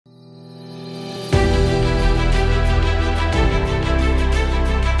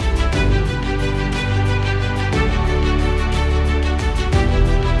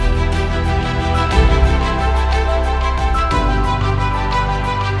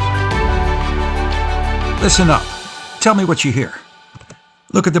Listen up. Tell me what you hear.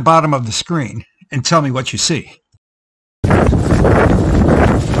 Look at the bottom of the screen and tell me what you see.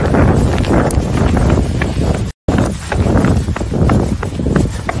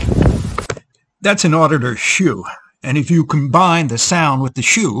 That's an auditor's shoe, and if you combine the sound with the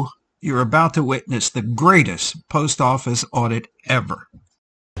shoe, you're about to witness the greatest post office audit ever.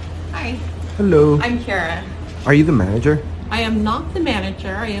 Hi. Hello. I'm Kara. Are you the manager? I am not the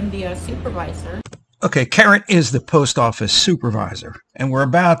manager. I am the supervisor. Okay, Karen is the post office supervisor, and we're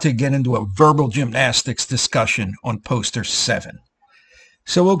about to get into a verbal gymnastics discussion on poster 7.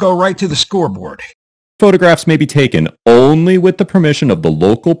 So we'll go right to the scoreboard. Photographs may be taken only with the permission of the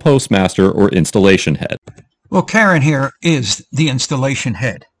local postmaster or installation head. Well, Karen here is the installation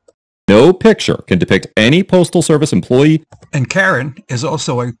head. No picture can depict any postal service employee. And Karen is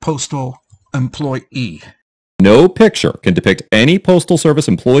also a postal employee. No picture can depict any postal service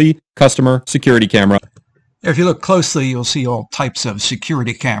employee, customer, security camera. If you look closely, you'll see all types of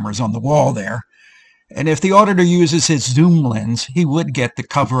security cameras on the wall there. And if the auditor uses his zoom lens, he would get the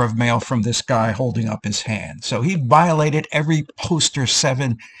cover of mail from this guy holding up his hand. So he violated every poster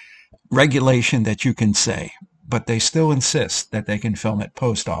 7 regulation that you can say. But they still insist that they can film at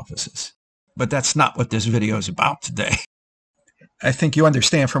post offices. But that's not what this video is about today. I think you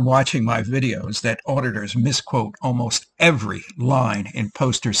understand from watching my videos that auditors misquote almost every line in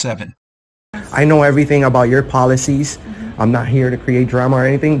poster 7. I know everything about your policies. I'm not here to create drama or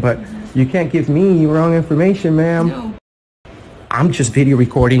anything, but you can't give me wrong information, ma'am. No. I'm just video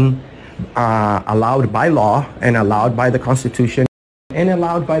recording allowed by law and allowed by the Constitution and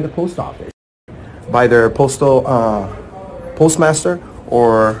allowed by the post office. By their postal postmaster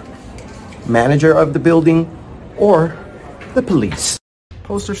or manager of the building or the police.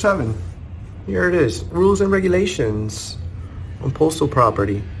 Poster 7. Here it is. Rules and regulations on postal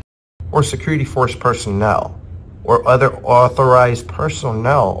property or security force personnel or other authorized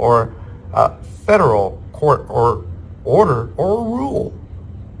personnel or federal court or order or rule.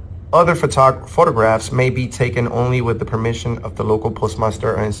 Other photographs may be taken only with the permission of the local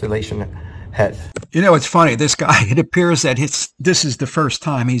postmaster or installation head. You know, it's funny. This guy, it appears that this is the first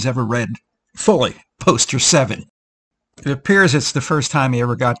time he's ever read fully poster 7. It appears it's the first time he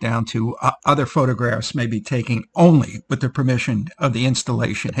ever got down to other photographs may be taken only with the permission of the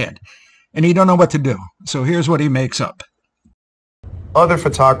installation head. And he don't know what to do. So here's what he makes up. Other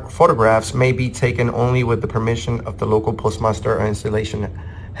photographs may be taken only with the permission of the local postmaster or installation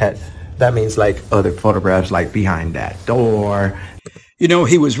head. That means like other photographs like behind that door. You know,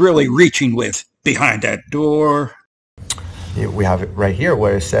 he was really reaching with behind that door. We have it right here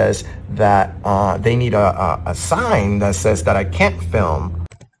where it says that they need a sign that says that I can't film.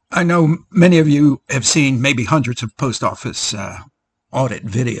 I know many of you have seen maybe hundreds of post office audit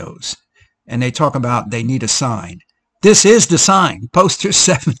videos, and they talk about they need a sign. This is the sign. Poster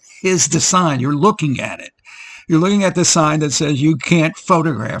 7 is the sign. You're looking at it. You're looking at the sign that says you can't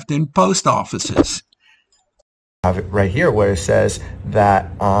photograph in post offices. I have it right here where it says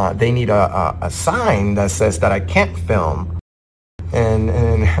that they need a sign that says that I can't film. And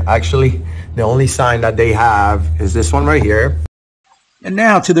actually, the only sign that they have is this one right here. And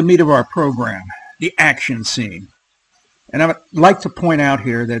now to the meat of our program, the action scene. And I would like to point out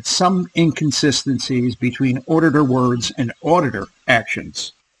here that some inconsistencies between auditor words and auditor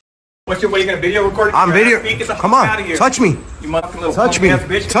actions. What are you gonna video record? I'm video. Come on, touch me. You little touch me.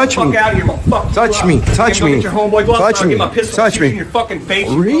 Bitch. Touch me. Out of here, touch me. Touch me. Your homeboy, touch me. Touch me. In your fucking face.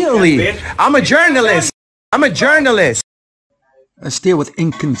 Really? I'm a journalist. I'm a journalist. Let's deal with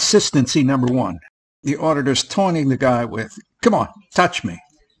inconsistency number 1. The auditor's taunting the guy with, "Come on, touch me,"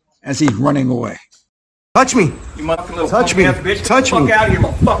 as he's running away. Touch me. You little touch me. Bitch. Touch me. Out of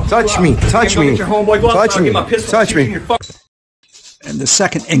here, touch me. Touch me. Your homeboy, touch me. Touch me. And the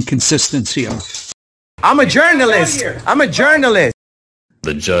second inconsistency of, I'm a journalist. I'm a journalist.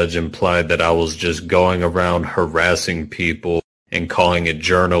 The judge implied that I was just going around harassing people and calling it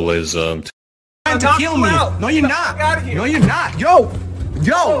journalism. Trying to kill me. No, you're not. No, you're not. Yo,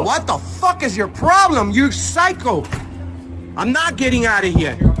 what the fuck is your problem? You psycho. I'm not getting out of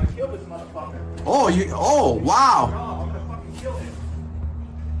here. Oh, wow.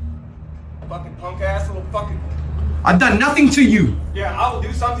 Fucking punk ass little fucking. I've done nothing to you. Yeah, I will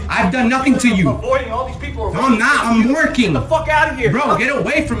do something. I've done nothing to you. Avoiding all these people. No, I'm not. I'm working. Get the fuck out of here. Bro, get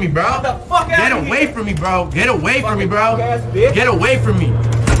away from me, bro. Get the fuck out Get of here. away from me, bro. Get away from me, bro. Get away from me.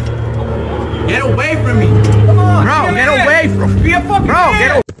 Get away from me. Come on. Bro, get away from me. Be a fucking Bro, man.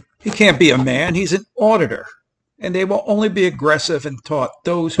 get away. he can't be a man, he's an auditor. And they will only be aggressive and taunt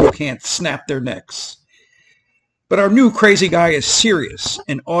those who can't snap their necks. But our new crazy guy is serious,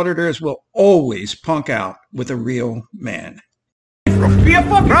 and auditors will always punk out with a real man. Be a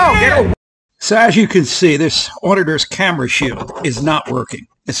fucking man. So as you can see, this auditor's camera shield is not working.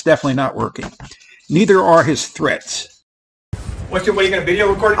 It's definitely not working. Neither are his threats. What, you gonna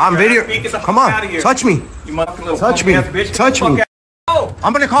video record? I'm video. Come on, out of here. touch me. You motherfucking little Touch me. punk-ass bitch. Touch Fuck me. out. Oh,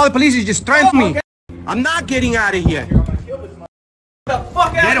 I'm gonna call the police. You just threatened me. okay. I'm not getting out of here. Get the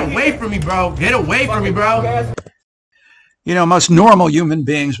fuck out Get of away here. from me, bro. Get away from me, bro. You know, most normal human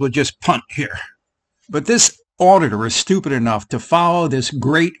beings would just punt here. But this auditor is stupid enough to follow this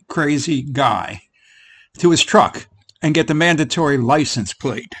great crazy guy to his truck and get the mandatory license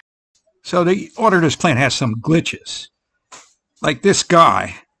plate. So the auditor's plan has some glitches. Like this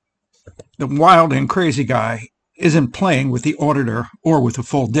guy, the wild and crazy guy, isn't playing with the auditor or with a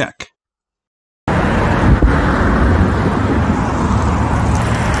full deck.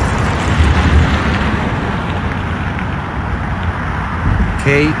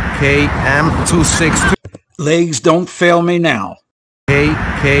 KKM 262. Legs don't fail me now.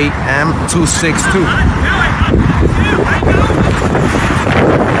 KKM 262.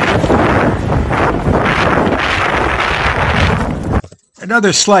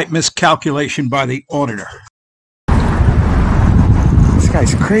 Another slight miscalculation by the auditor. This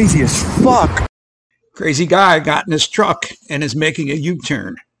guy's crazy as fuck. Crazy guy got in his truck and is making a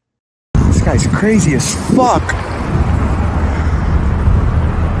U-turn. This guy's crazy as fuck.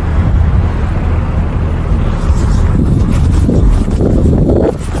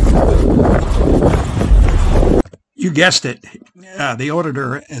 You guessed it. The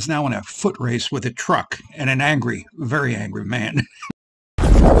auditor is now in a foot race with a truck and an angry, very angry man.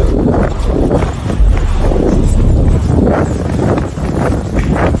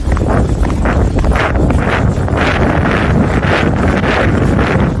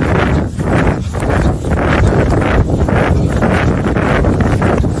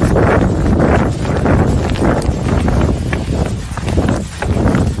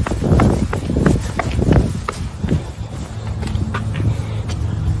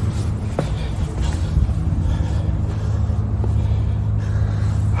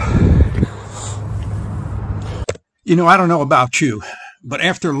 You know, I don't know about you, but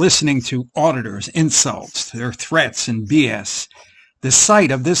after listening to auditors' insults, their threats and BS, the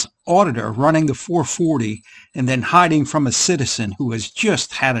sight of this auditor running the 440 and then hiding from a citizen who has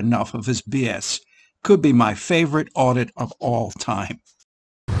just had enough of his BS could be my favorite audit of all time.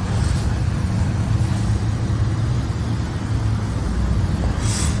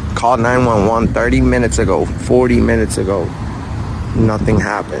 Called 911 30 minutes ago, 40 minutes ago. Nothing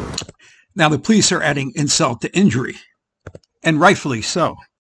happened. Now the police are adding insult to injury, and rightfully so.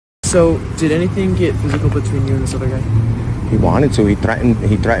 So, did anything get physical between you and this other guy? He wanted to. He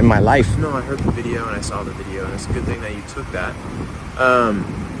threatened my life. No, I heard the video and I saw the video, and it's a good thing that you took that.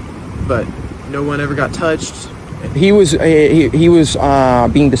 But no one ever got touched. He was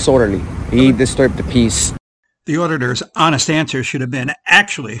being disorderly. He disturbed the peace. The auditor's honest answer should have been,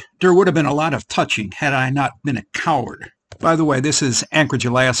 actually, there would have been a lot of touching had I not been a coward. By the way, this is Anchorage,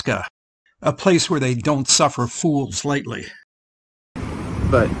 Alaska, a place where they don't suffer fools lightly.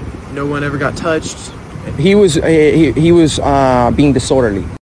 But no one ever got touched. He was being disorderly.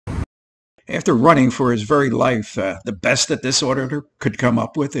 After running for his very life, the best that this auditor could come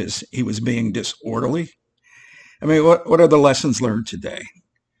up with is he was being disorderly. I mean, what are the lessons learned today?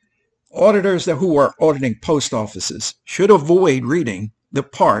 Auditors who are auditing post offices should avoid reading the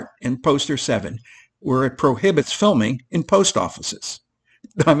part in Poster 7 where it prohibits filming in post offices.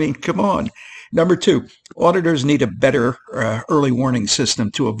 I mean, come on. Number 2, auditors need a better early warning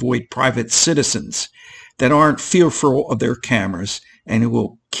system to avoid private citizens that aren't fearful of their cameras and who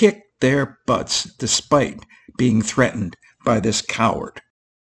will kick their butts despite being threatened by this coward.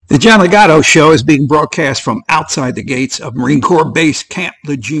 The John Ligato Show is being broadcast from outside the gates of Marine Corps Base Camp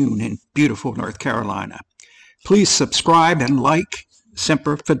Lejeune in beautiful North Carolina. Please subscribe and like.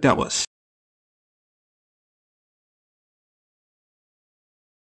 Semper Fidelis.